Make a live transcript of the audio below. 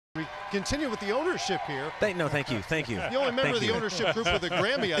continue with the ownership here. Thank you. The only member of the ownership group with a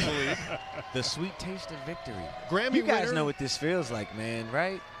Grammy, I believe. The sweet taste of victory. Grammy You guys winner. know what this feels like, man,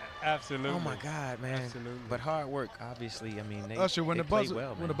 right? Absolutely. Oh my God, man. Absolutely. But hard work, obviously. I mean, they, Usher, when they the play buzzer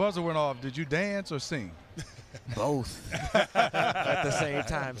well, when the man. buzzer went off, did you dance or sing? Both at the same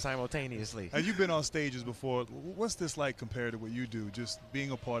time, simultaneously. Have you been on stages before? What's this like compared to what you do, just being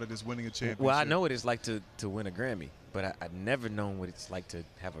a part of this, winning a championship? Well, I know what it's like to win a Grammy, but I've never known what it's like to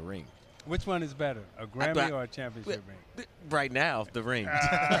have a ring. Which one is better, a Grammy or a championship ring? Right now, the ring.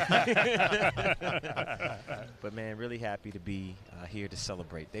 But, man, really happy to be here to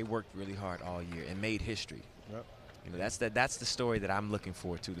celebrate. They worked really hard all year and made history. Yep. You know, that's the story that I'm looking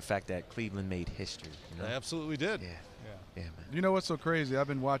forward to, the fact that Cleveland made history. You know? They absolutely did. Yeah, man. You know what's so crazy? I've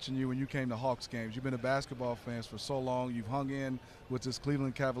been watching you when you came to Hawks games. You've been a basketball fan for so long. You've hung in with this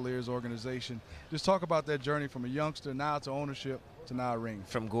Cleveland Cavaliers organization. Just talk about that journey from a youngster now to ownership to now a ring.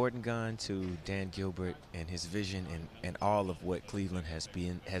 From Gordon Gunn to Dan Gilbert and his vision and all of what Cleveland has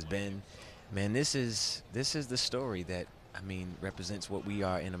been, man, this is the story that, I mean, represents what we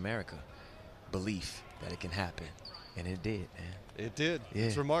are in America. Belief that it can happen. And it did, man. It did. Yeah.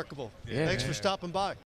 It's remarkable. Yeah. Thanks for stopping by.